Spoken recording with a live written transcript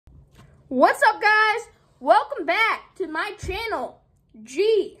What's up, guys? Welcome back to my channel,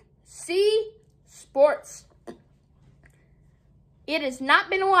 GC Sports. It has not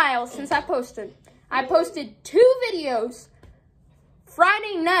been a while since I posted. I posted 2 videos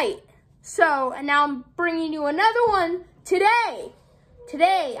Friday night. And now I'm bringing you another one today.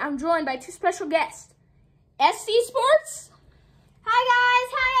 Today, I'm joined by 2 special guests. SC Sports. Hi,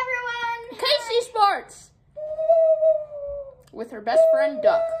 guys. Hi, everyone. KC Sports. With her best friend,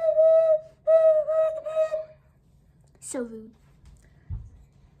 Duck. So rude.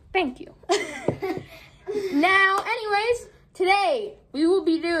 Thank you. Now, anyways, today we will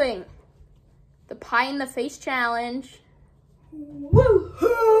be doing the Pie in the Face Challenge. Woo!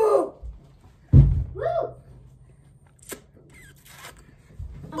 Woo!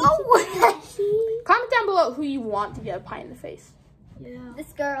 Oh, Comment down below who you want to get a pie in the face. yeah.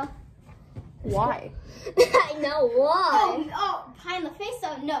 This girl. Why? I know why. Oh, pie in the face?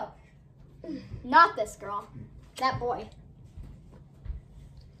 Oh, no. Not this girl. That boy.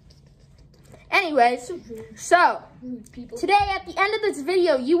 Anyways, so today at the end of this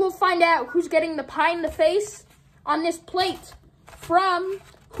video, you will find out who's getting the pie in the face on this plate from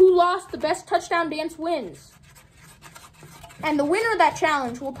Who Lost the Best Touchdown Dance Wins. And the winner of that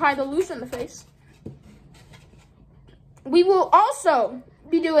challenge will pie the loser in the face. We will also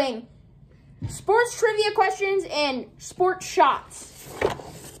be doing sports trivia questions and sports shots.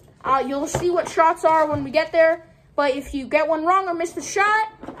 You'll see what shots are when we get there. But if you get one wrong or miss the shot,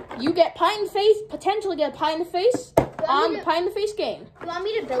 you get pie in the face, potentially get a pie in the face on the pie in the face game. You want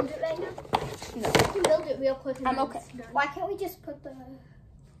me to build it right now? No. I can build it real quick. I'm okay. Why can't we just put the...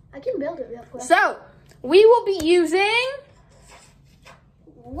 I can build it real quick. So, we will be using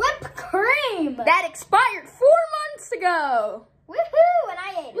Whipped cream! that expired 4 months ago. Woohoo! And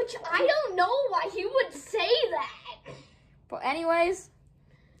I ate it. Which I don't know why you would say that. But anyways,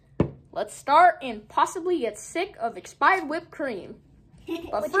 let's start and possibly get sick of expired whipped cream.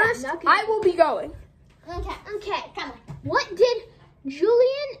 But first, I will be going. Okay, come on. What did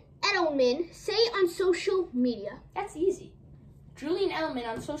Julian Edelman say on social media? That's easy. Julian Edelman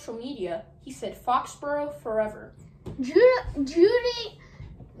on social media, he said Foxborough forever. Julian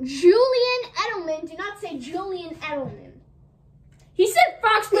Edelman did not say Julian Edelman. He said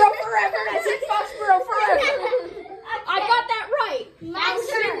Foxborough forever, and I said Foxborough forever. I got that right. Now,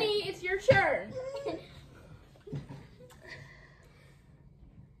 Sydney, it's your turn.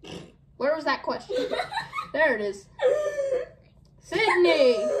 Where was that question? There it is.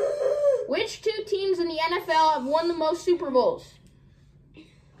 Sydney, which 2 teams in the NFL have won the most Super Bowls?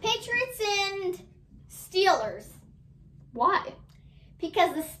 Patriots and Steelers. Why?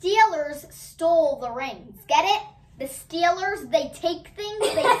 Because the Steelers stole the rings. Get it? The Steelers, they take things,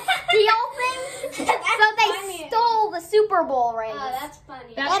 they steal things, so they stole the Super Bowl rings. Oh, that's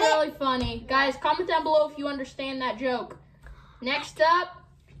funny. That's really funny. Guys, comment down below if you understand that joke. Next up,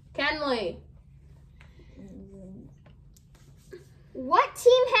 Kenley. What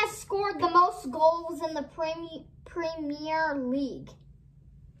team has scored the most goals in the Premier League?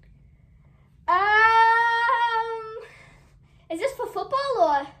 Is this for football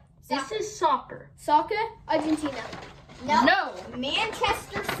or This is soccer. soccer? Argentina. No.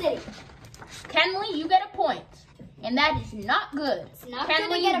 Manchester City. Kenley, you get a point. And that is not good. It's not good to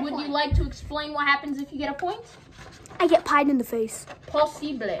Kenley, get a would point. you like to explain what happens if you get a point? I get pied in the face.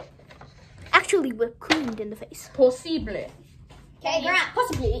 Possible. Actually, we're creamed in the face. Possible. Okay, Grant.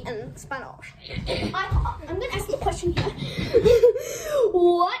 Possibly in Spanish. I'm going to ask you a question here.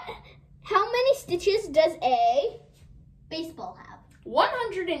 How many stitches does a baseball have?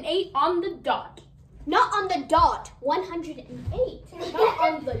 108 on the dot. Not on the dot. 108. Not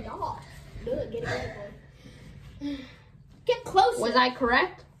on the dot. Get closer. Was I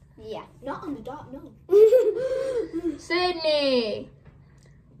correct? Yeah. Not on the dot, no. Sydney,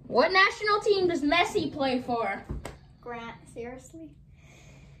 what national team does Messi play for? Grant, seriously?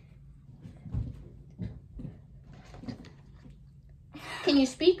 Can you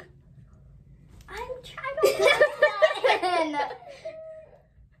speak? I don't know.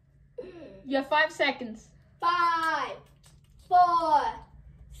 You have 5 seconds. 5, 4,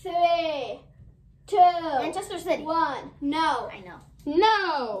 3, 2, Manchester City. 1. No. I know.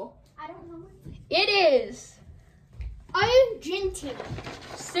 No. I don't know. It is. Argentina.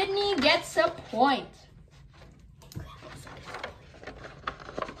 Sydney gets a point.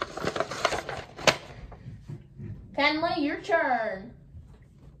 Kenley, your turn.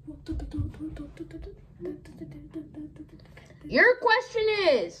 Your question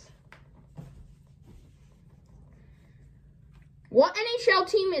is, what NHL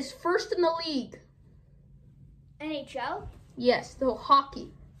team is first in the league? NHL? Yes, the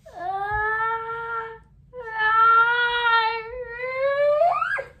hockey.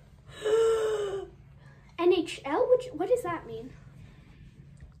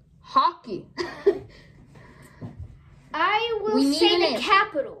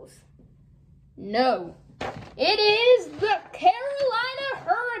 Capitals. No. It is the Carolina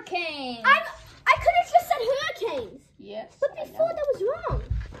Hurricanes. I could have just said Hurricanes. Yes. But I before know. that was wrong.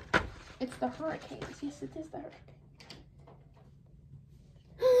 It's the Hurricanes. Yes, it is the Hurricanes.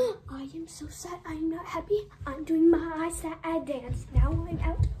 I am so sad. I'm not happy. I'm doing my sad dance. Now I'm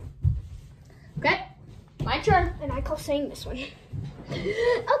out. Okay. My turn. And I call saying this one.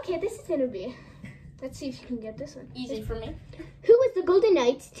 Okay, this is gonna be. Let's see if you can get this one. Easy for me. Who was the Golden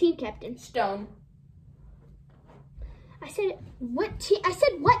Knights team captain? Stone. I said what team? I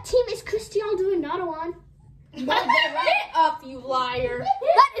said what team is Cristiano Ronaldo on? Get up, you liar.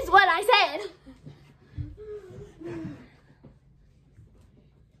 That is what I said.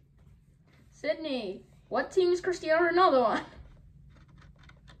 Sydney, what team is Cristiano Ronaldo on?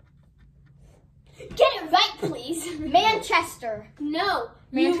 Get it right, please. Manchester. No.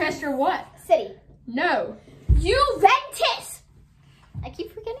 Manchester what? City. No. Juventus. I keep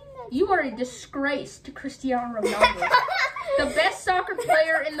forgetting that. You are a disgrace to Cristiano Ronaldo. The best soccer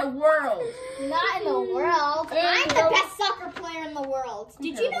player in the world. Not in the world. I'm the no. best soccer player in the world.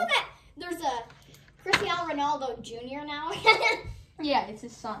 Did you know Terrible. that there's a Cristiano Ronaldo Jr. now? Yeah, it's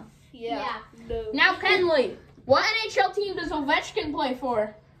his son. Yeah. No. Now, Kenley, what NHL team does Ovechkin play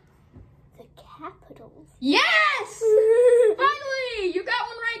for? The Capitals. Yes! Finally! You got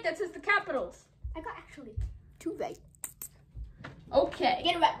one right. That says the Capitals. I got actually 2 right. Okay.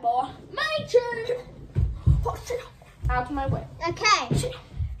 Get it right, boy. My turn. Out of my way. Okay.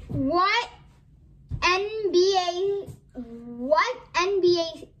 What NBA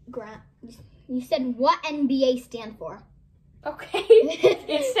grant? You said what NBA stand for? Okay.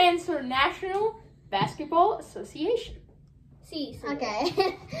 It stands for National Basketball Association. See. Okay.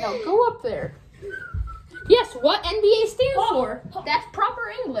 Now go up there. Yes, what NBA stands for? That's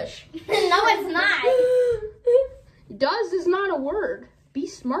proper English. No, it's not. Does is not a word. Be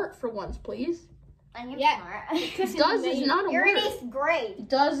smart for once, please. I am Yeah. smart. Does is not a You're in word. 8th grade.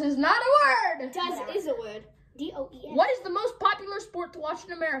 Does is not a word. Does is a word. DOES. What is the most popular sport to watch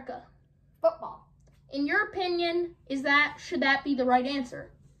in America? Football. In your opinion, should that be the right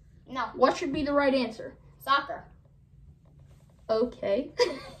answer? No. What should be the right answer? Soccer. Okay.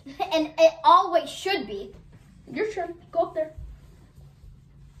 And it always should be. Your turn. Go up there.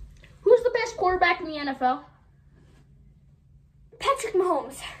 Who's the best quarterback in the NFL? Patrick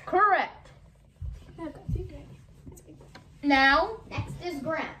Mahomes. Correct. Now, Next is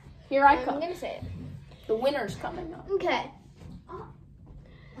Grant. here I I'm come. gonna say it. The winner's coming up. Okay.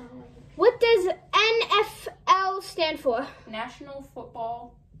 What does NFL stand for? National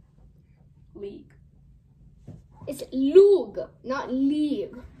Football League. It's Lug, not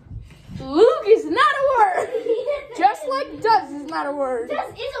league. Luke is not a word. Just like does is not a word.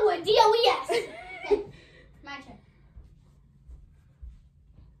 Does is a word. DOES. My turn.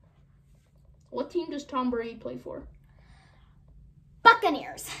 What team does Tom Brady play for?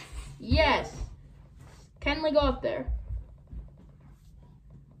 Buccaneers. Yes. Kenley, go up there.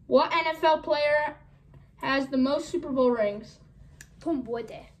 What NFL player has the most Super Bowl rings? Tom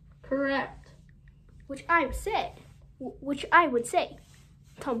Brady. Correct. Which I would say.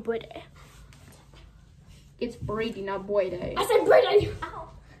 Tom Brady. It's Brady, not Boyday. I said Brady. Ow.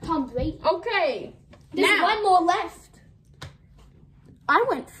 Tom Brady. Okay. There's now, one more left. I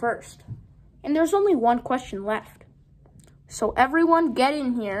went first, and there's only one question left. So everyone get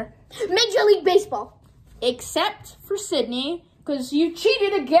in here, Major League Baseball. except for Sydney, because you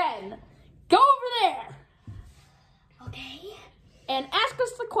cheated again. Go over there Okay. and ask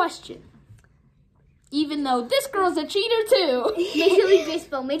us the question. Even though this girl's a cheater too. Major League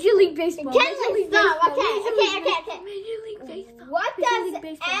Baseball. Major League Baseball. Major Kenley, League stop. Baseball. Okay. Major League Baseball. What Major does League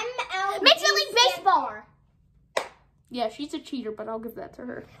Baseball. MLB Major League stand Baseball. for? Yeah, she's a cheater, but I'll give that to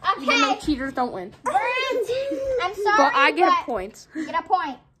her. Okay. Even though cheaters don't win. Brent, I'm sorry, But I get a but point. you get a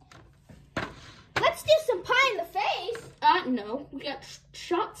point. Let's do some pie in the face. No. We got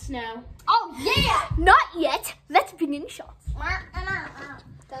shots now. Oh, yeah. Not yet. Let's begin shots.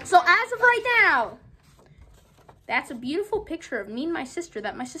 So as of right now, that's a beautiful picture of me and my sister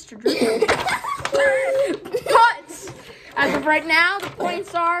that my sister drew. But as of right now, the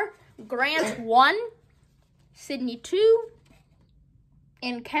points are Grant 1, Sydney 2,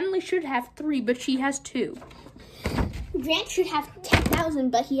 and Kenley should have 3, but she has 2. Grant should have 10,000,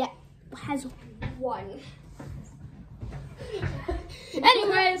 but he has 1.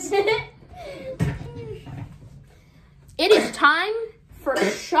 Anyways, it is time for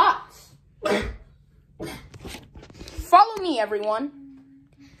shots. Follow me, everyone.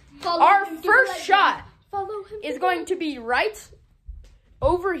 Our first shot Follow him. is going to be right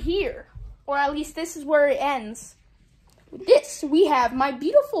over here, or at least this is where it ends. with this, we have my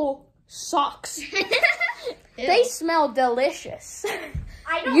beautiful socks. They smell delicious.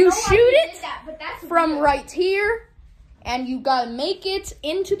 I don't You know shoot how you it did that, but that's from weird. right here, and you gotta make it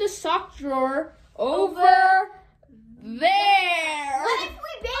into the sock drawer over there. What if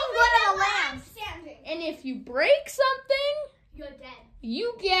we bang one of the lamps? And if you break something, You're dead.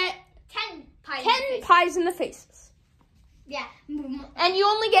 you get 10 pies. 10 pies in the faces. Yeah. And you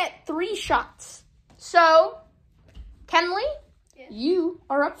only get 3 shots. So, Kenley, you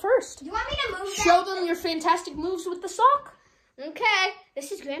are up first. Do you want me to move Show them your fantastic moves with the sock. Okay.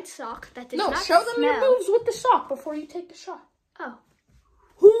 This is Grant's sock. That does No, not show them smell. your moves with the sock before you take the shot. Oh.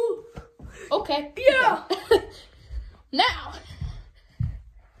 Okay. Yeah. Now,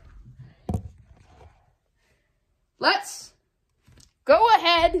 let's go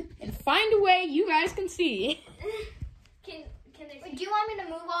ahead and find a way you guys can see. Can they? Do you want me to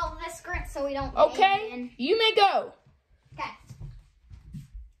move all of this, Grant, so we don't? Okay, you may go. Okay.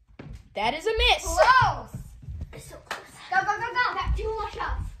 That is a miss. Close. It's so close. Go, go, go, go. Got 2 more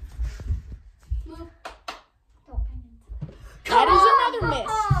shots. Move. Don't bang it. That is another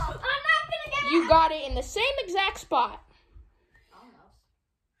miss. I'm not gonna get it. You got it in the same exact spot. Almost.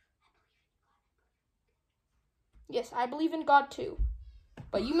 Yes, I believe in God too.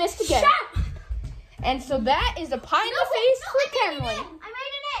 But you missed again. And so that is a pie in the face for Kenley. I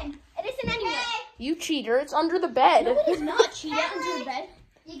made it in. It isn't anywhere. You cheater, it's under the bed. It's not cheating under the bed.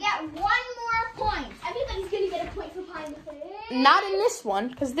 You get 1 more point. Everybody's gonna get a point for pie in the face. Not in this one,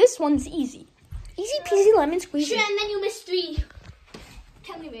 because this one's easy. Easy peasy lemon squeezy. And then you missed 3.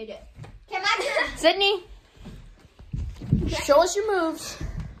 Kenley made it. Okay, my turn. Sydney, show us your moves.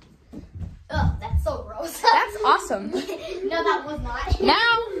 Ugh, that's so gross. That's awesome. No, that was not.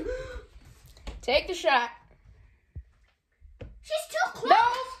 Now, take the shot. She's too close.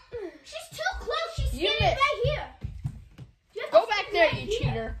 No, She's too close. She's You standing missed. right here. You have to go back stand there, right you here.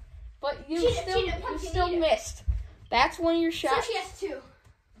 cheater. But you Cheater, still, cheater, you pumpkin still eater. missed. That's one of your So shots. she has 2.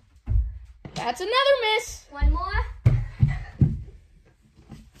 That's another miss. 1 more.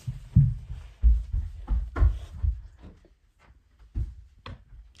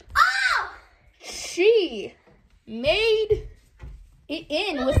 Oh! She made it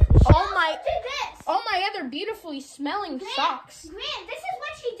in with all my Did this. other beautifully smelling socks. Grant, this is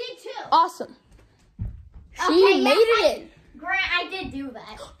what she did too. Awesome. She Okay, made yes, it in. Grant, I did do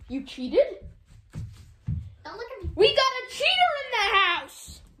that. You cheated? Don't look at me. We got a cheater in the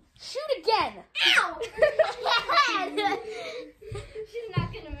house. Shoot again. Ow! She's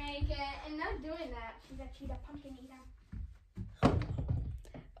not gonna make it. And not doing that. She's a cheetah pumpkin eater.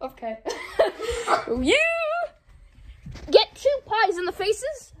 Okay. You get 2 pies in the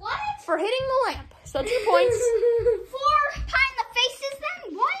faces What? for hitting the lamp. So 2 points. 4 pie in the faces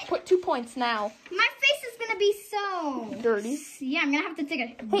then? What? Put 2 points now. My face is gonna be so Dirty. Yeah, I'm gonna have to take a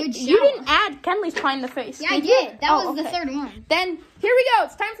Hey, good shower. you didn't add Kenley's pie in the face. Yeah, I did. That Oh, was the okay. 3rd one. Then here we go.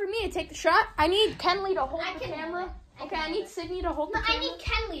 It's time for me to take the shot. I need Kenley to hold I the can camera. hold it. Okay, I need Sydney to hold the No, I camera. need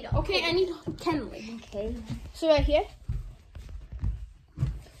Kenley to. Okay, I need Kenley. Okay. So right here.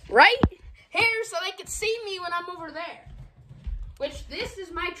 Right here so they can see me when I'm over there. Which this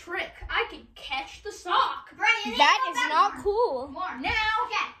is my trick. I can catch the sock. Brian, That is not cool. More. Now.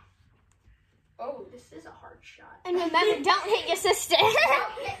 Okay. Oh, this is a hard shot. And remember, don't hit your sister.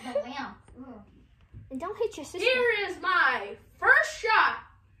 Don't hit the lamp. Ooh. And don't hit your sister. Here is my first shot.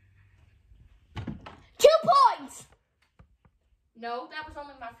 2 points. No, that was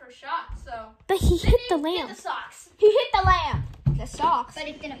only my first shot, so. But he hit the Sydney, lamp. get the socks. He hit the lamp. The socks. But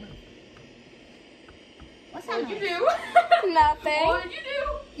it didn't move. What's that What'd you noise? do? Nothing. What'd you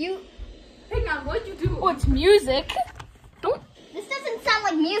do? You. Hang on, what'd you do? Oh, it's music. Don't. This doesn't sound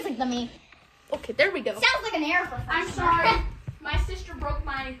like music to me. Okay, there we go. Sounds like an air compressor. I'm sorry. My sister broke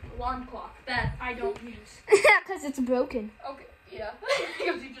my alarm clock that I don't use. Because it's broken. Okay, yeah.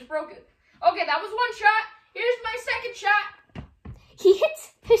 Because you just broke it. Okay, that was 1 shot. Here's my second shot. He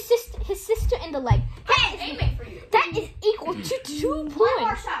hits his sister in the leg. I'm aiming for you. That is equal to 2 One more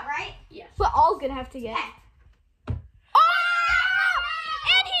points. shot, right? Yes. We're all gonna have to get. Okay. Oh!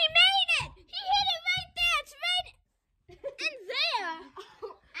 And he made it! He hit it right there! It's right in there!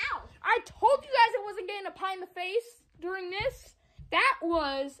 Ow. I told you guys I wasn't getting a pie in the face during this. That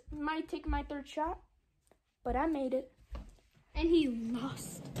was taking my 3rd shot, but I made it. And he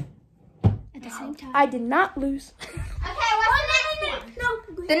lost. At the same time. I did not lose. Okay, what's the next one?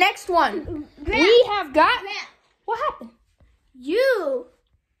 No, The next one, Grant. we have got. Grant. What happened? you.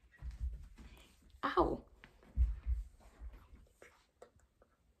 Ow.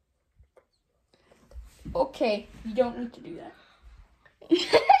 Okay, you don't need to do that.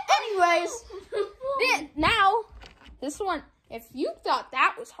 Anyways, now This one, if you thought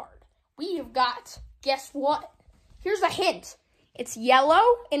that was hard, we have got, guess what? Here's a hint. It's yellow,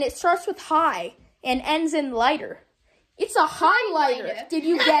 and it starts with high and ends in lighter. It's a highlighter. Did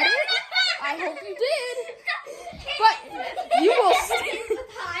you get it? I hope you did. But you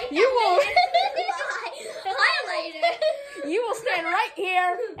will stand right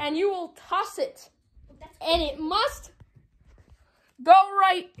here, and you will toss it. And it must go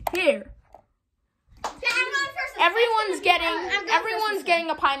right here. Everyone's getting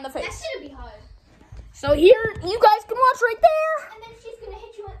a pie in the face. That's gonna be hard. So here, you guys can watch right there. And then she's gonna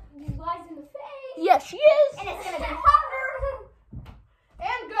hit you guys in the face. Yes, she is. And it's gonna be harder.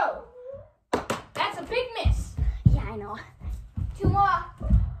 And go. That's a big miss. Yeah, I know. 2 more.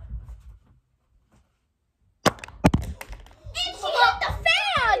 And she hit the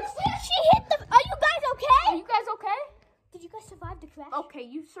fans. She hit the. Are you guys okay? Are you guys okay? Did you guys survive the crash? Okay,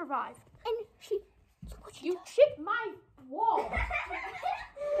 you survived. And You chipped my wall.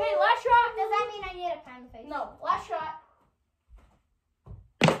 Okay, last shot. Does that mean I need a pie in the face? No, last shot.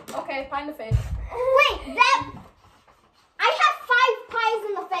 Okay, pie in the face. Wait, I have 5 pies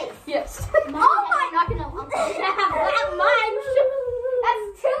in the face. Yes. Oh my! I'm gonna have that much. That's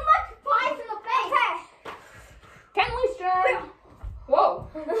too much pies in the face. Okay. Kenley's turn. Whoa.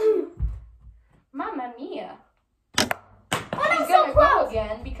 Mamma mia. She's gonna go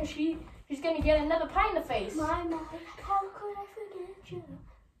again because she's gonna get another pie in the face. My, how could I forget you?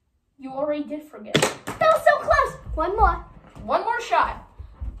 You already did forget. That was so close. One more. One more shot.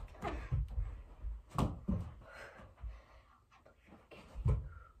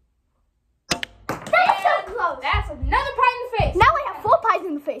 That's so close. That's another pie in the face. Now I have 4 pies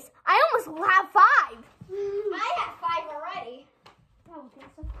in the face. I almost have 5. I have 5 already. Oh,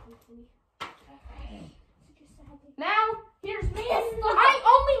 that's so funny for me. Now, here's me. I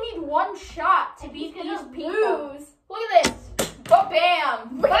only need 1 shot to beat these people. Look at this.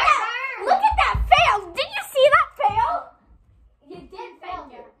 Ba-bam. Look at that fail. Did you see that fail? You did fail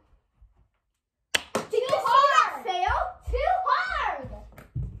here. Did you see that fail? Too hard.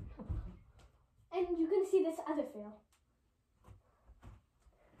 And you can see this other fail.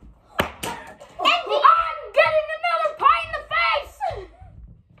 I'm getting another pie in the face.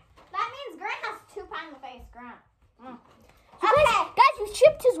 That means Grant has 2 pies in the face, Grant. Guys, you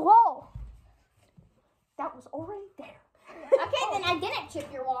chipped his wall. That was already there. Okay, then I didn't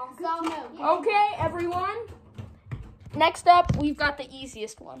chip your wall. So no. Okay, everyone. Next up, we've got the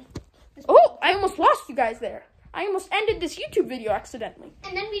easiest one. Oh, I almost lost you guys there. I almost ended this YouTube video accidentally.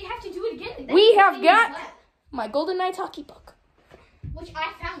 And then we'd have to do it again. Then We have got my Golden Knights hockey book. which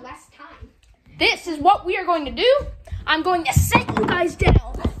I found last time. This is what we are going to do. I'm going to set you guys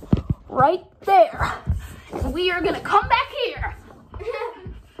down right there. And we are going to come back here.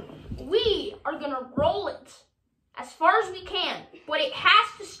 We are going to roll it as far as we can, but it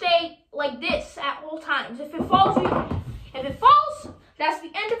has to stay like this at all times. If it falls, that's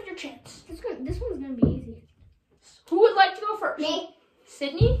the end of your chance. This one's gonna be easy. Who would like to go first? Me.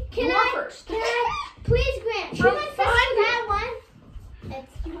 Sydney, you are first. Can I? Please, Grant. She From wants to see that one.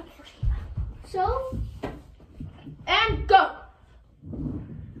 So And go.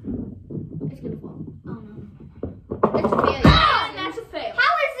 it's gonna fall. Oh no. It's a failure. Ah, and that's a fail.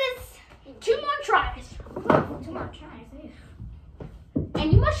 How is this? 2 more tries. 2 more tries.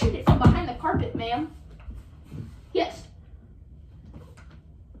 And you must shoot it from behind the carpet, ma'am. Yes.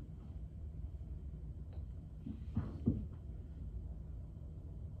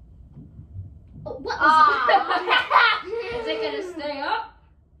 Oh, what was Ah. Is it gonna stay up?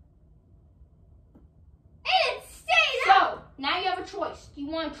 It stayed up. So now you have a choice. Do you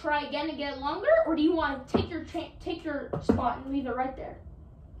want to try again and get it longer, or do you want to take your spot and leave it right there?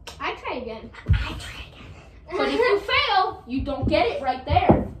 I try again. I tried again. But if you fail, you don't get it right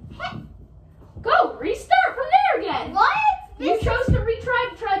there. Go restart from there again. What? You chose to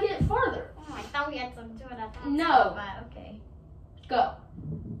retry to try to get it farther. Oh, I thought we had to do it at that No. time, but okay. Go.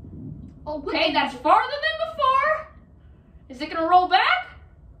 Oh, Okay, that's farther than before. Is it gonna roll back?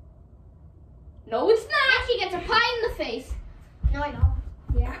 No, it's not. she gets a pie in the face. No, I don't.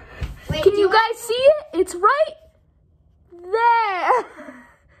 Yeah. Wait, Can do you guys see it? It's right there.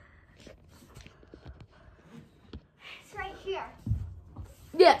 It's right here.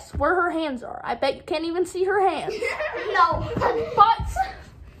 Yes, where her hands are. I bet you can't even see her hands. No. But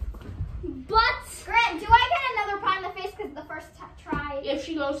Grant, do I get another pie in the face because the first try? if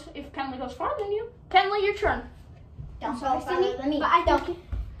Kenley goes farther than you, Kenley, your turn. Don't sorry, go farther than me. but I don't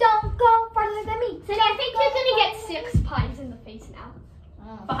go farther than me. So I think you're gonna get 6 pies in the face now.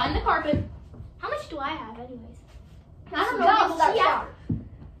 Behind the carpet. How much do I have, anyways? I don't Go, know. see ya.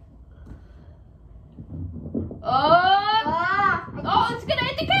 Oh, it's gonna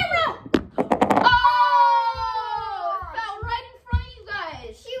hit the camera. Oh, it fell right in front of you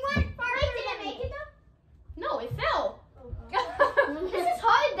guys. She went farther. Wait, did it make it though? No, it fell. This is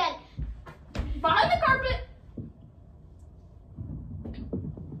hard then. Behind the carpet.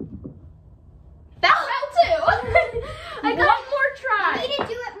 That fell too. I got one more try. I need to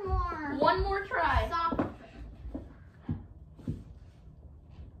do it more. One more try. Stop.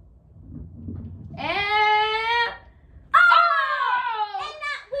 And oh! And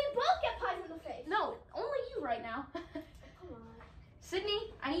we both get pies in the face. No, only you right now. Come on.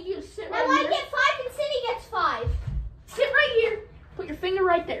 Sydney, I need you to sit Now right I here. get 5 and Cindy gets 5. Sit right here. Put your finger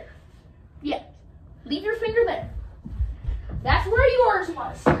right there. Yeah. Leave your finger there. That's where yours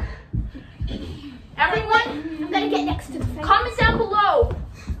was. Everyone, I'm gonna get next to the face. comment down below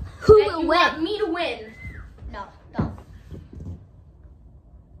Who that you want me to win. No, don't.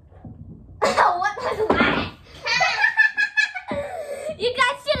 What was that? You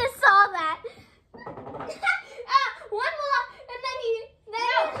guys should have saw that. One more, and then you. No,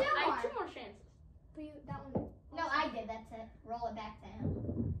 I have 2 more chances. That one. No, I did. That's it. Roll it back to him.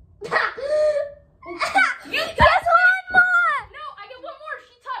 You Just one more. No, I get 1 more.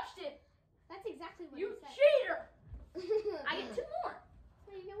 She touched it. That's exactly what You you said. cheater. I get 2 more.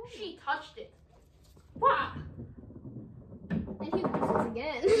 She touched it. Wow. And he loses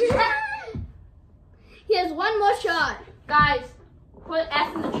again. He has 1 more shot. Guys, put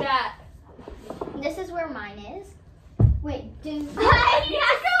F in the chat. This is where mine is. Wait, do Go.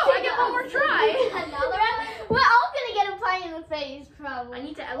 I get 1 more try. Another one? We're all gonna get a pie in the face, probably. I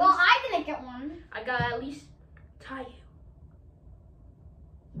need to at Well, least. I didn't get one. I gotta at least tie you.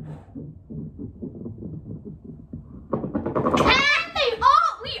 And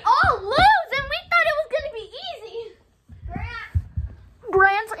we all lose, and we thought it was gonna be easy.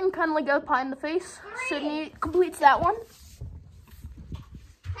 Grant and Kenley go pie in the face. Sydney completes that one.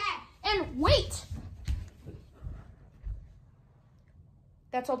 And wait.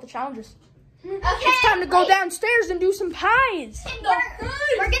 That's all the challenges. Okay. It's time to go downstairs and do some pies.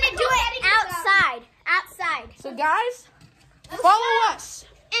 We're gonna do it outside. Outside. So guys, follow us.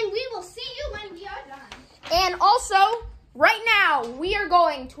 And we will see you when we are done. And also, right now, we are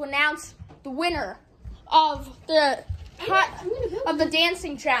going to announce the winner of the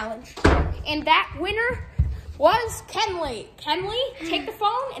dancing challenge. And that winner was Kenley. Kenley, take the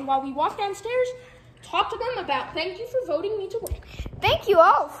phone, and while we walk downstairs, talk to them about thank you for voting me to win. Thank you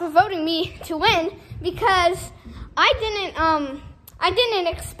all for voting me to win, because I didn't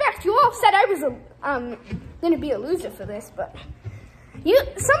expect. You all said I was gonna be a loser for this, but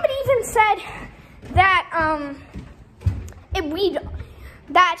somebody even said that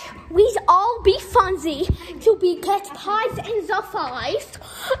we'd all be funsy to be get pies in the face,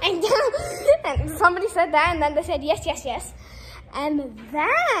 and somebody said that, and then they said yes, yes, yes, and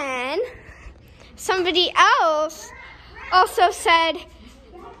then somebody else also said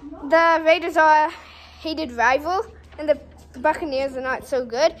the Raiders are a hated rival and the Buccaneers are not so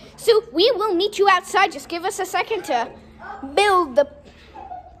good. So we will meet you outside. Just give us a second to build the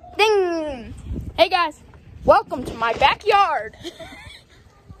thing. Hey guys, welcome to my backyard.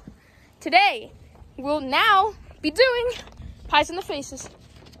 Today, we'll now be doing pies in the faces.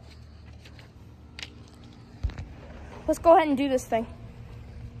 Let's go ahead and do this thing.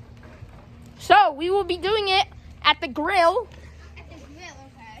 So, we will be doing it at the grill.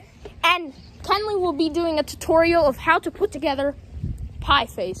 And Kenley will be doing a tutorial of how to put together pie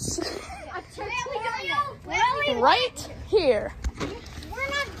face. Right here. We're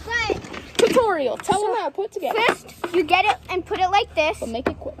not good. Tutorial. Tell them how to put it together. First, you get it and put it like this. But make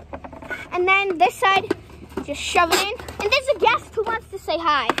it quick. And then this side, just shove it in. And there's a guest who wants to say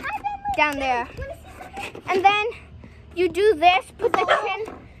hi. Down there. And then you do this, put the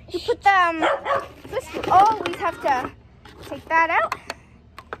tin, you put the, first you always have to take that out.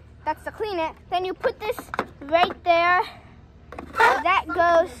 That's to clean it. Then you put this right there. That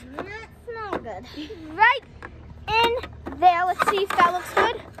goes good. Right in there. Let's see if that looks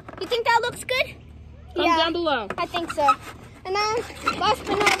good. You think that looks good? Comment down below. I think so. And then, last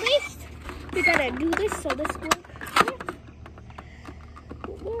but not least, we gotta do this so this works.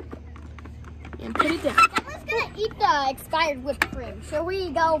 And put it down. Someone's gonna eat the expired whipped cream. Shall we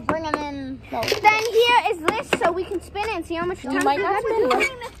go bring them in? No. Then here is this, so we can spin it and see how much time might we not have. spin it.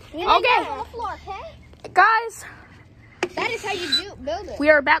 Okay. Okay. On the floor, okay? Guys, That is how you build it. we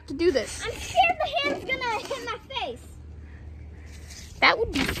are about to do this. I'm scared the hand's gonna hit my face. That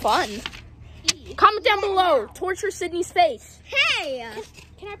would be fun. Comment down below. Torture Sydney's face. Hey!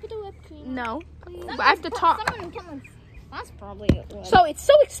 Can I put the whipped cream? No. But I have to talk. Someone, that's probably it. So it's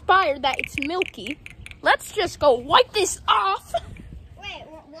so expired that it's milky. let's just go wipe this off. Wait,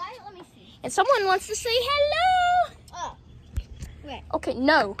 why? Let me see. And someone wants to say hello. Oh. Wait. Okay,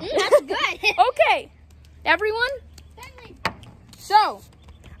 no. That's good. Okay, everyone. So,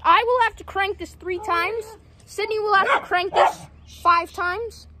 I will have to crank this 3 times. Sydney will have to crank this 5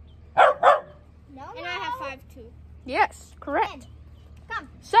 times. No, and I have 5 too. Yes, correct. Come.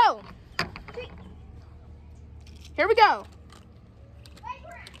 So, here we go.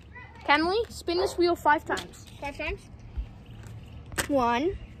 Kenley, spin this wheel 5 times. 5 times?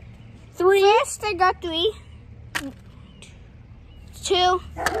 1. 3. First, I got 3. 2.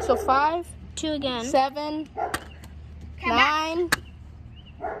 So 5. 2 again. 7. 9.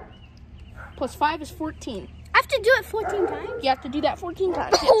 Plus 5 is 14. I have to do it 14 times? You have to do that 14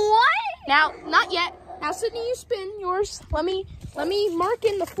 times. Yes. What? Now, not yet. Now, Sydney, you spin yours. Let me mark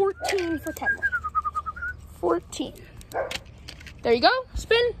in the 14 for Kenley. 14. There you go.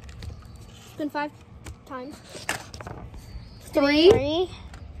 Spin. Spin 5 times. 3. 3.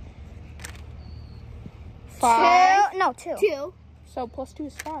 5. 2. No, 2. 2. So plus 2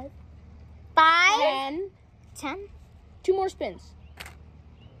 is 5. 5. 10. 10. 2 more spins.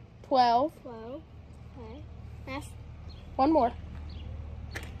 12. 12. Okay. That's 1 more.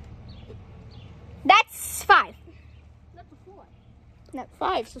 That's 5. That's a 4. No,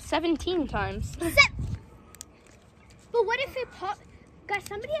 5. So 17 times. But what if it pops? Guys,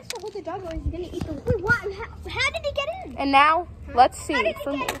 somebody has to hold the dog or he's gonna eat the. Wait, what? How did he get in? And now, let's see. How did he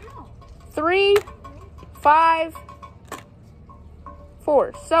For me. get out? 3, 5,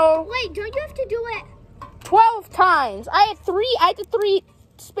 4. So Wait, don't you have to do it? 12 times. I had to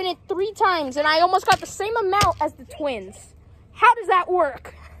spin it 3 times, and I almost got the same amount as the twins. How does that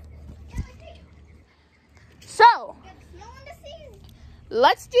work? So,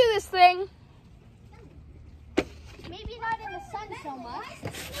 let's do this thing. Maybe not in the sun so much.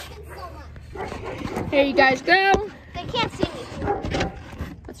 Here you guys go. They can't see me.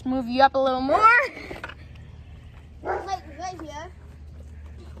 Let's move you up a little more. Like right here.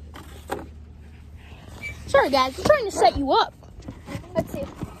 Sorry, guys. I'm trying to set you up. Let's see.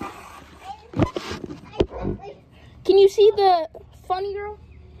 Can you see the funny girl?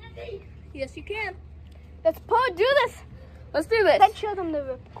 Yes, you can. Let's do this. Let's do this. Then show them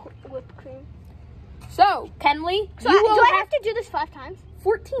the whipped cream. So, Kenley, So you do will I have to do this 5 times?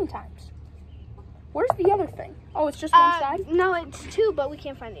 14 times. Where's the other thing? Oh, it's just one side? No, it's 2, but we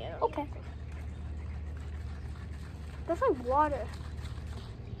can't find the other. Okay. That's like water.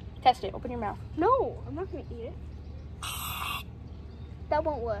 Test it. Open your mouth. No, I'm not gonna eat it. That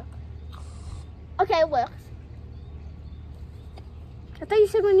won't work. Okay, it works. I thought you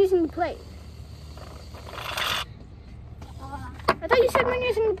said when using the plate. I thought you said when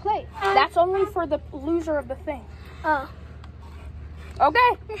using the plate. That's only for the loser of the thing. Oh.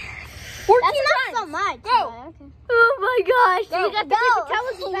 Okay. 14 That's times. not so much. Go. Okay. Oh my gosh. Go. You got the paper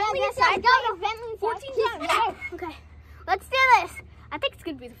towels for Bentley inside. Go. 14 times. Go. Okay. Let's do this. I think it's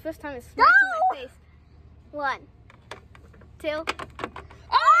going to be the first time it's smacking my face. 1, 2. Oh! Look at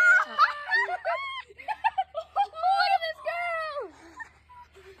this girl.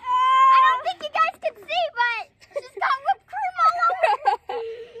 I don't think you guys can see, but she's got whipped cream all over.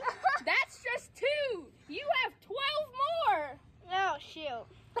 That's just 2. You have 12 more. Oh, shoot.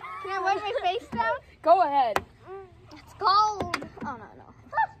 Can I wipe my face down? Go ahead. It's cold. Oh, no.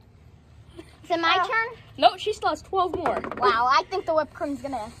 Is it my turn? No, she still has 12 more. Wow, I think the whipped cream's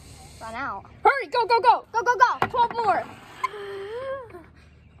going to run out. Hurry, go, go, go. Go, go, go. 12 more.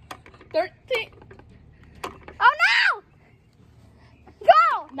 13. Oh, no.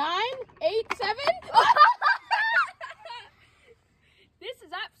 Go. 9, 8, 7. This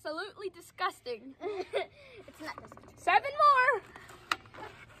is absolutely disgusting. It's not this. 7 more.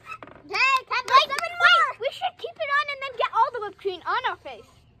 Hey, can I 7 more? We should keep it on and then get all the whipped cream on our face.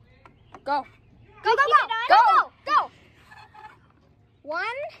 Go. Go, go, go. Go. Go. 1,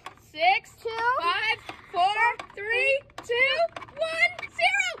 6, 2, 5, 4, 3, 2, 1, 0.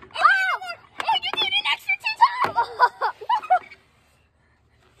 Oh, you need an extra 2 times.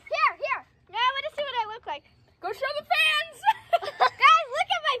 Here. Now I want to see what I look like. Go show the fans. Guys, look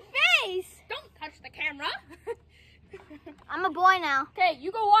at my face. Don't touch the camera. I'm a boy now. Okay,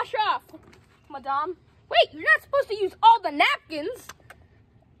 you go wash off, madame. Wait, you're not supposed to use all the napkins.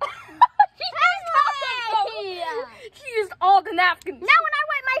 She used all the napkins. Now when I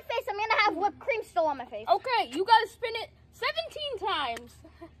wipe my face, I'm going to have whipped cream still on my face. Okay, you guys spin it 17 times.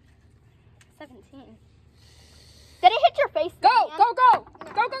 17. Did it hit your face? Go, Dan? go, go.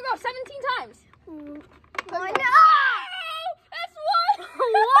 Go, go, go. 17 times. Oh, no. That's one.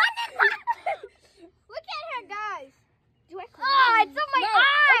 What? Look at her, guys. Do I close? Oh, it's on my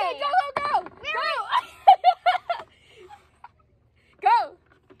eye. Okay, go, go, go. Mary. Go.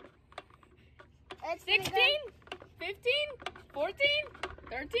 It's 16, 15, 14,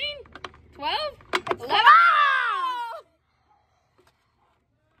 13, 12, 11.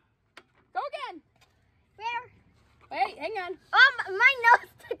 Go again. Where? Wait, hang on. My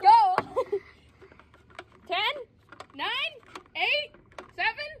nose. Go. 10, 9, 8, 7,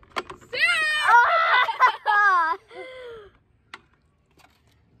 6.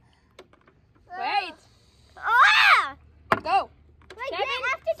 Wait. Go. Wait, 7,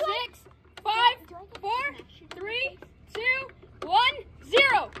 after 6, 5, 4, 3, 2, 1,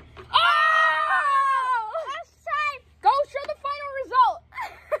 0. Oh! Last time. Go show the final result.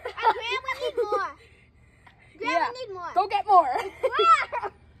 Graham, we need more. Yeah. We need more. Go get more.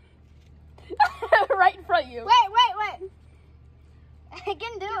 Right in front of you. Wait. I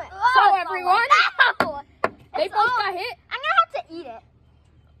can do it. So everyone, No. they both got hit. I'm gonna have to eat it.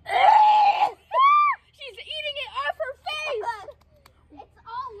 She's eating it off her face. It's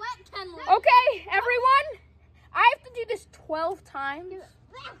all wet, Kenley. Okay, everyone, I have to do this 12 times.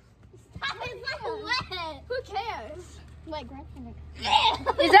 Stop, it's not wet. Who cares? Like, Is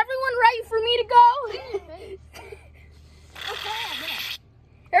everyone ready for me to go?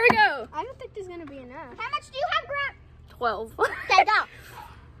 Here we go. I don't think there's gonna be enough. How much do you have, Grant? 12. Okay, go.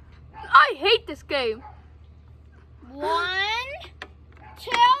 I hate this game. 1,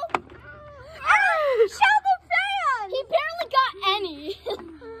 2. Show the fan. He barely got any.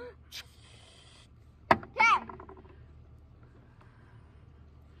 Okay.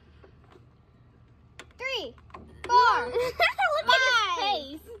 3, 4. Look at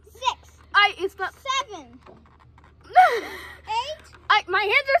his face. 6. It's not. 7. 8. My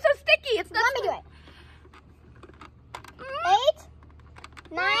hands are so sticky. It's not. Let me do it.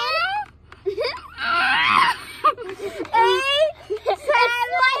 8, 9, 8, 7.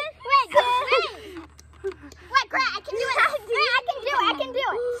 Wait, Grant, I can do it. I can do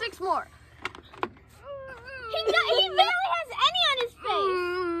it. 6 more. He barely has any on his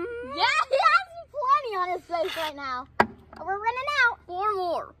face. Yeah, he has plenty on his face right now. We're running out. 4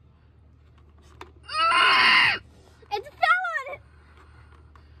 more. It's fell on it.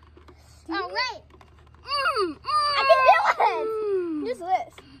 Oh, wait. I can do it. Just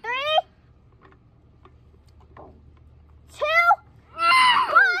this. 3, 2, 1,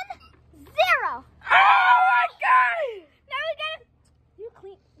 0. Oh my God! Now we gotta.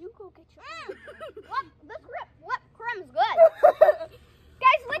 You go get your. What crumb's good?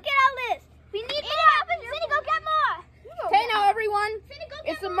 Guys, look at all this. We need more. Cindy, go get more. Okay, now everyone, Cindy, go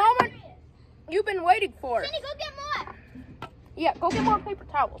it's get the more. moment you've been waiting for. Cindy, go get more. Yeah, go get more paper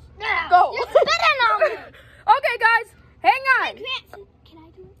towels. Yeah. Go. You're spitting on me. Okay, guys, hang on. Can I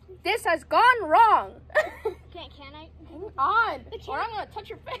do it, please? This has gone wrong. Can I? Hang on, or I'm gonna touch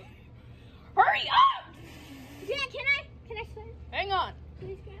your face. Hurry up! Can I say? Hang on.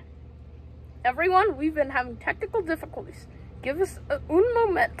 Please, Grant. Everyone, we've been having technical difficulties. Give us un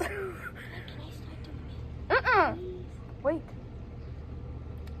moment. Can I start doing it? Wait.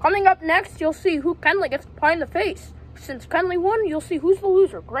 Coming up next, you'll see who Kenley gets to pie in the face. Since Kenley won, you'll see who's the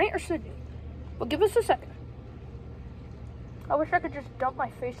loser, Grant or Sydney. But give us a second. I wish I could just dump my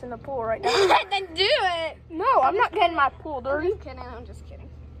face in the pool right now. Then do it. No, I'm not getting my pool dirty. I'm just kidding.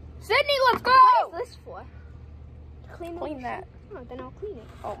 Sydney, let's go! What is this for? Clean that. Oh, then I'll clean it.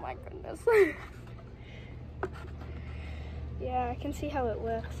 Oh my goodness. Yeah, I can see how it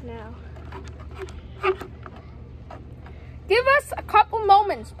works now. Give us a couple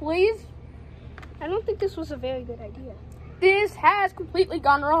moments, please. I don't think this was a very good idea. This has completely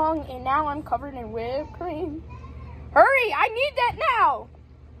gone wrong, and now I'm covered in whipped cream. Hurry, I need that now.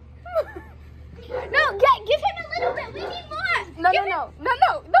 No, give him a little bit. We need more. No,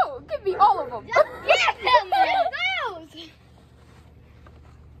 give me all of them. Give him those.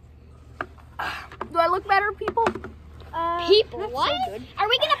 Do I look better, people? People, That's what? so good. Are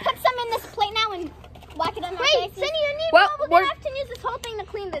we going to put some in this plate now and whack it on our face? Wait, Cindy, you need Well, more. We're going to have to use this whole thing to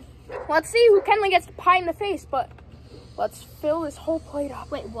clean this. Let's see who Kenley gets to pie in the face, but let's fill this whole plate up.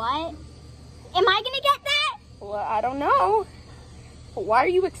 Wait, what? Am I going to get that? Well, I don't know. But why are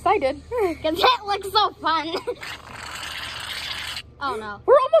you excited? Because it looks so fun. Oh, no.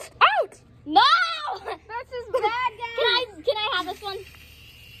 We're almost out! No! This is bad, guys. Can I have this one?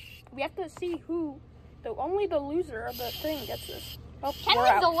 We have to see who. Only the loser of the thing gets this. Oh, we're Kenley's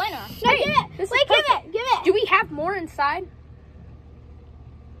out. the winner. Hey, No, give it. this is Wait, give perfect. it. Give it. Do we have more inside?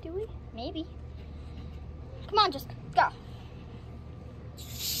 Do we? Maybe. Come on, just go.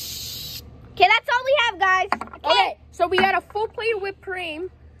 Okay, that's all we have, guys. Okay, so we got a full plate of whipped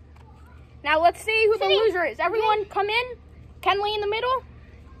cream. Now let's see who the loser is. Everyone come in. Kenley in the middle.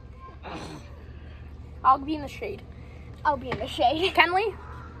 I'll be in the shade. I'll be in the shade. Kenley?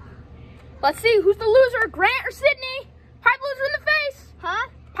 Let's see, who's the loser, Grant or Sydney? Pie the loser in the face. Huh?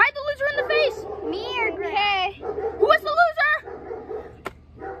 Pie the loser in the face. Me or Grant? Okay. Who is the loser?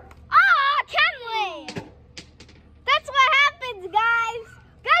 Ah, Kenley! That's what happens, guys.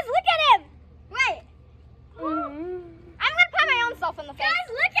 Guys, look at him. Wait. I'm gonna put my own self in the face. Guys,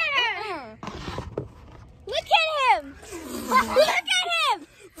 look at him. Look at him. Look at him.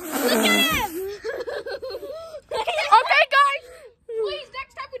 Look at him. Okay, guys. Please,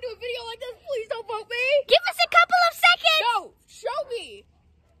 next time we do a video like this, please don't vote me. Give us a couple of seconds. No, show me.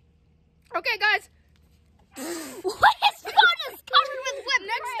 Okay, guys. His phone is covered with whipped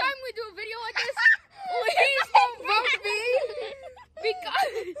Next cream. time we do a video like this, please don't vote me.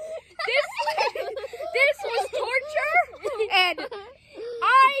 Because this was torture, and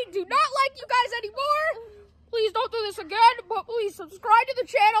I do not like you guys anymore. Please don't do this again, but please subscribe to the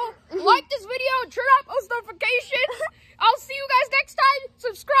channel, like this video, and turn on post notifications. I'll see you guys next time.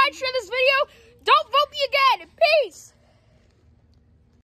 Subscribe, share this video.